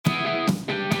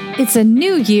It's a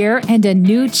new year and a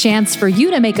new chance for you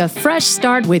to make a fresh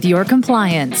start with your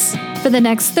compliance. For the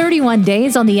next 31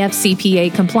 days on the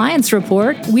FCPA Compliance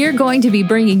Report, we're going to be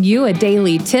bringing you a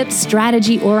daily tip,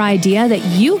 strategy, or idea that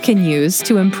you can use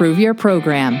to improve your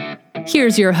program.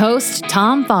 Here's your host,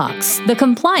 Tom Fox, the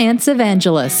Compliance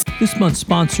Evangelist. This month's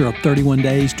sponsor of 31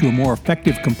 Days to a More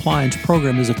Effective Compliance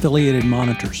program is Affiliated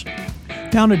Monitors.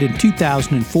 Founded in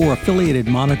 2004, Affiliated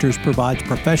Monitors provides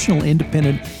professional,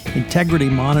 independent integrity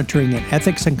monitoring and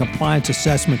ethics and compliance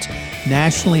assessments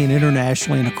nationally and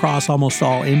internationally and across almost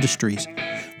all industries.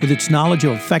 With its knowledge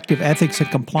of effective ethics and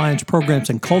compliance programs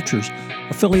and cultures,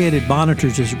 Affiliated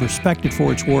Monitors is respected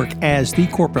for its work as the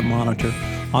corporate monitor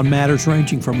on matters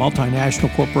ranging from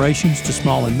multinational corporations to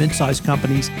small and mid-sized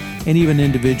companies and even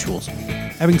individuals.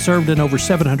 Having served in over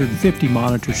 750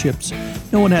 monitorships,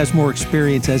 no one has more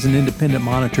experience as an independent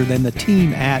monitor than the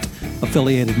team at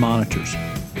Affiliated Monitors.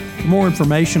 For more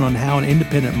information on how an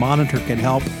independent monitor can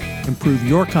help improve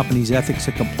your company's ethics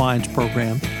and compliance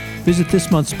program, visit this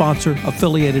month's sponsor,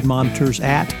 Affiliated Monitors,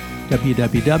 at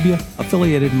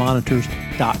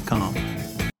www.affiliatedmonitors.com.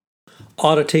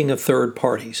 Auditing of third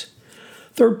parties.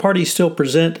 Third parties still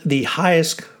present the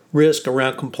highest risk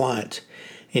around compliance.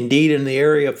 Indeed, in the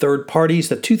area of third parties,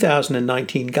 the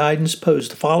 2019 guidance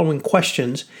posed the following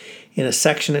questions in a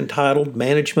section entitled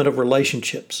Management of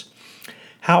Relationships.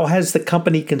 How has the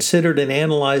company considered and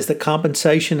analyzed the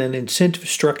compensation and incentive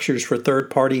structures for third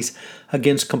parties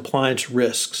against compliance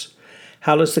risks?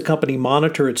 How does the company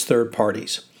monitor its third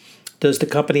parties? Does the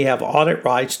company have audit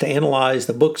rights to analyze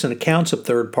the books and accounts of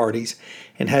third parties,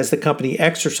 and has the company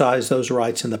exercised those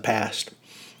rights in the past?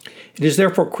 It is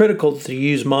therefore critical to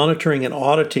use monitoring and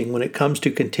auditing when it comes to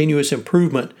continuous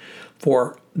improvement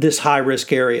for this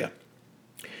high-risk area.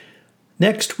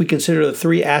 Next, we consider the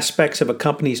three aspects of a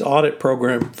company's audit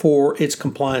program for its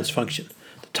compliance function: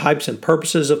 the types and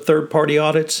purposes of third-party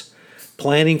audits,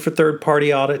 planning for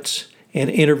third-party audits, and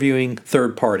interviewing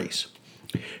third parties.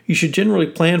 You should generally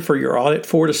plan for your audit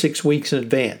 4 to 6 weeks in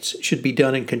advance. It should be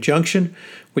done in conjunction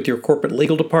with your corporate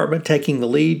legal department taking the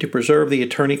lead to preserve the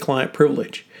attorney-client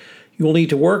privilege. You will need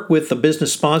to work with the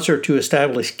business sponsor to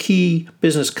establish key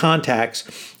business contacts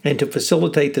and to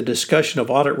facilitate the discussion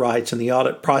of audit rights and the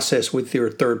audit process with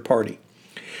your third party.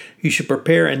 You should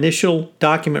prepare initial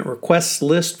document requests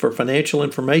list for financial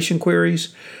information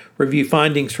queries, review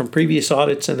findings from previous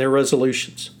audits and their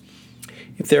resolutions.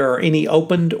 If there are any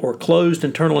opened or closed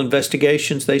internal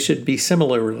investigations, they should be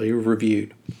similarly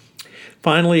reviewed.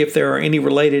 Finally, if there are any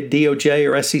related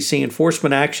DOJ or SEC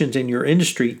enforcement actions in your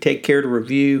industry, take care to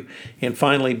review and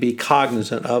finally be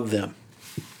cognizant of them.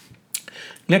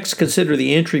 Next, consider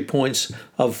the entry points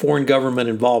of foreign government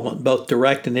involvement, both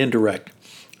direct and indirect.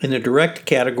 In the direct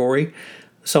category,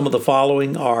 some of the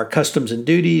following are customs and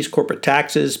duties, corporate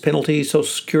taxes, penalties, Social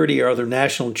Security or other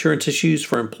national insurance issues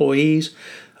for employees,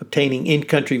 obtaining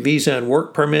in-country visa and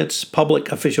work permits,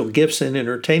 public official gifts and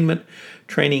entertainment,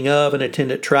 training of and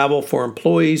attendant travel for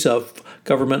employees of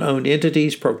government-owned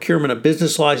entities, procurement of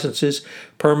business licenses,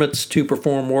 permits to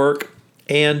perform work,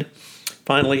 and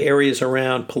finally areas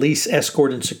around police,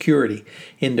 escort, and security.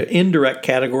 In the indirect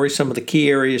category, some of the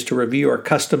key areas to review are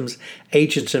customs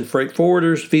agents and freight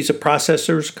forwarders, visa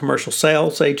processors, commercial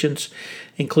sales agents,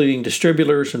 including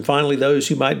distributors, and finally those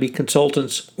who might be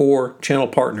consultants or channel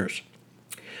partners.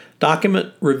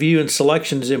 Document review and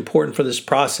selection is important for this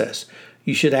process.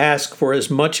 You should ask for as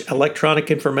much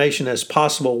electronic information as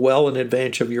possible well in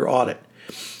advance of your audit.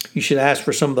 You should ask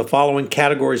for some of the following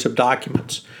categories of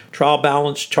documents: trial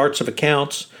balance, charts of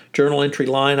accounts, journal entry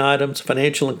line items,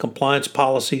 financial and compliance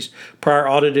policies, prior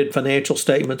audited financial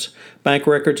statements, bank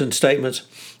records and statements,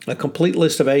 a complete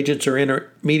list of agents or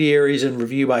intermediaries and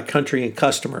review by country and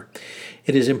customer.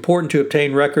 It is important to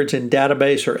obtain records in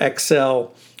database or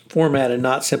Excel format and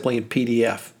not simply in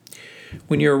PDF.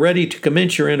 When you're ready to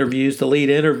commence your interviews, the lead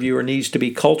interviewer needs to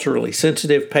be culturally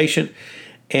sensitive, patient,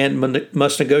 and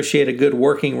must negotiate a good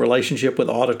working relationship with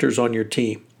auditors on your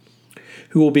team,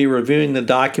 who will be reviewing the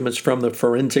documents from the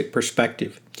forensic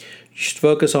perspective. You should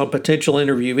focus on potential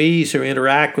interviewees who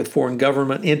interact with foreign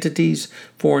government entities,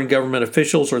 foreign government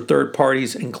officials, or third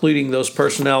parties, including those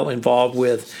personnel involved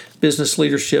with business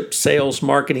leadership, sales,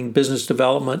 marketing, business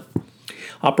development,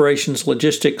 operations,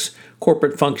 logistics,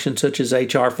 corporate functions such as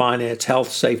HR, finance,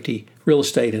 health, safety, real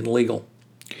estate, and legal.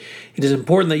 It is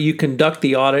important that you conduct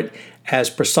the audit as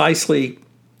precisely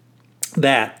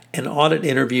that, an audit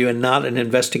interview and not an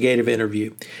investigative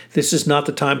interview. This is not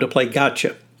the time to play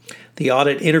gotcha. The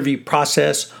audit interview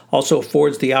process also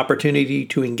affords the opportunity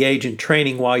to engage in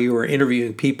training while you are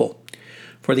interviewing people.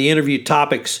 For the interview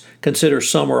topics, consider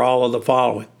some or all of the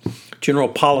following: general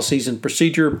policies and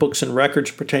procedure, books and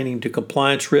records pertaining to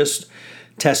compliance risks,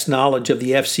 test knowledge of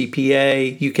the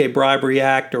FCPA, UK Bribery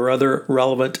Act, or other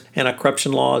relevant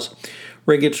anti-corruption laws,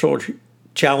 regulatory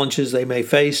challenges they may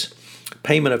face,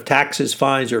 payment of taxes,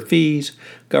 fines, or fees,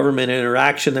 government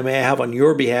interaction they may have on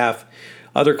your behalf,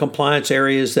 other compliance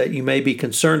areas that you may be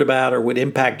concerned about or would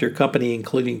impact your company,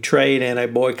 including trade,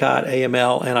 anti-boycott,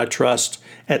 AML, antitrust,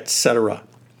 etc.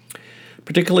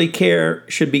 Particularly care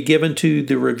should be given to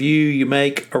the review you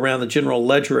make around the general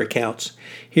ledger accounts.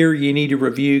 Here you need to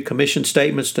review commission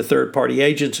statements to third-party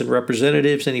agents and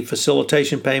representatives, any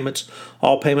facilitation payments,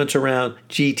 all payments around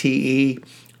GTE,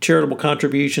 charitable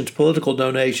contributions, political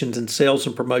donations, and sales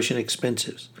and promotion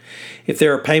expenses. If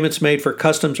there are payments made for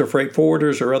customs or freight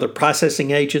forwarders or other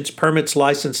processing agents, permits,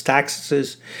 license,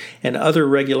 taxes, and other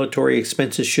regulatory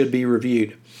expenses should be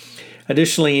reviewed.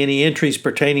 Additionally, any entries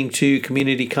pertaining to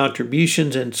community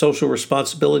contributions and social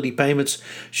responsibility payments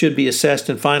should be assessed.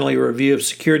 And finally, a review of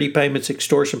security payments,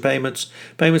 extortion payments,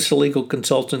 payments to legal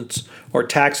consultants, or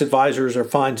tax advisors, or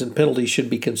fines and penalties should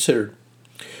be considered.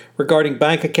 Regarding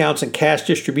bank accounts and cash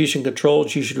distribution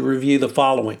controls, you should review the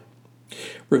following.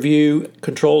 Review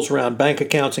controls around bank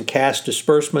accounts and cash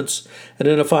disbursements.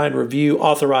 Identify and review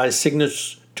authorized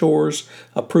signators,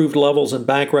 approved levels, and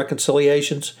bank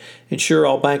reconciliations. Ensure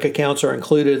all bank accounts are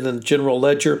included in the general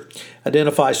ledger.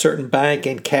 Identify certain bank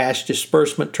and cash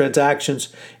disbursement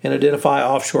transactions, and identify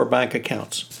offshore bank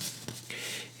accounts.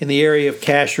 In the area of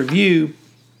cash review,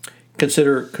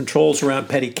 consider controls around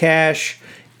petty cash,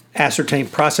 ascertain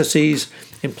processes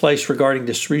in place regarding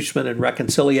distribution and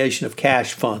reconciliation of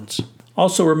cash funds.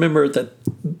 Also remember that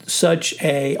such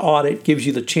an audit gives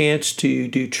you the chance to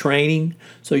do training,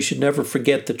 so you should never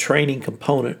forget the training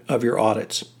component of your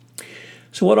audits.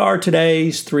 So what are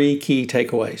today's 3 key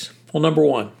takeaways? Well, number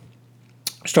 1,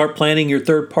 start planning your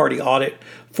third-party audit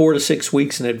 4 to 6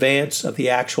 weeks in advance of the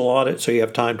actual audit so you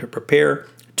have time to prepare.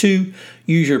 2,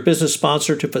 use your business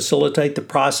sponsor to facilitate the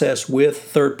process with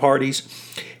third parties.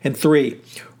 And 3,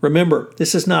 remember,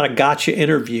 this is not a gotcha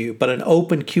interview, but an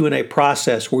open Q&A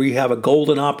process where you have a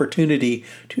golden opportunity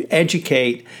to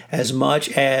educate as much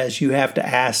as you have to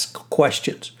ask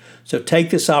questions. So take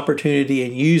this opportunity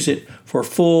and use it for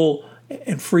full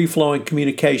and free-flowing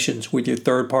communications with your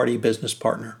third-party business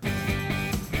partner.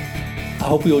 I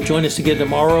hope you'll join us again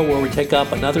tomorrow where we take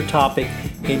up another topic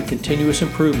in continuous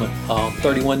improvement on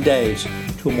 31 days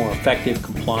to a more effective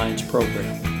compliance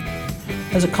program.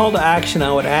 As a call to action,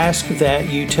 I would ask that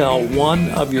you tell one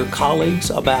of your colleagues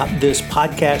about this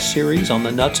podcast series on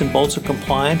the nuts and bolts of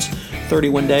compliance,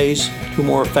 31 days to a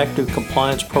more effective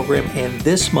compliance program, and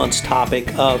this month's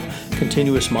topic of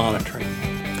continuous monitoring.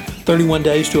 31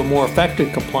 Days to a More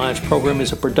Effective Compliance Program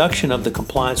is a production of the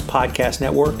Compliance Podcast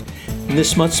Network, and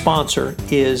this month's sponsor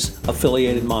is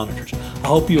Affiliated Monitors. I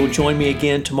hope you'll join me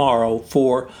again tomorrow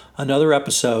for another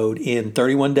episode in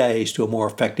 31 Days to a More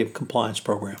Effective Compliance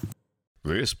Program.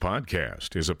 This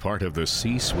podcast is a part of the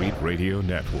C-Suite Radio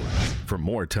Network. For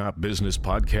more top business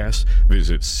podcasts,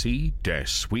 visit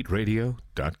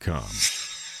c-suiteradio.com.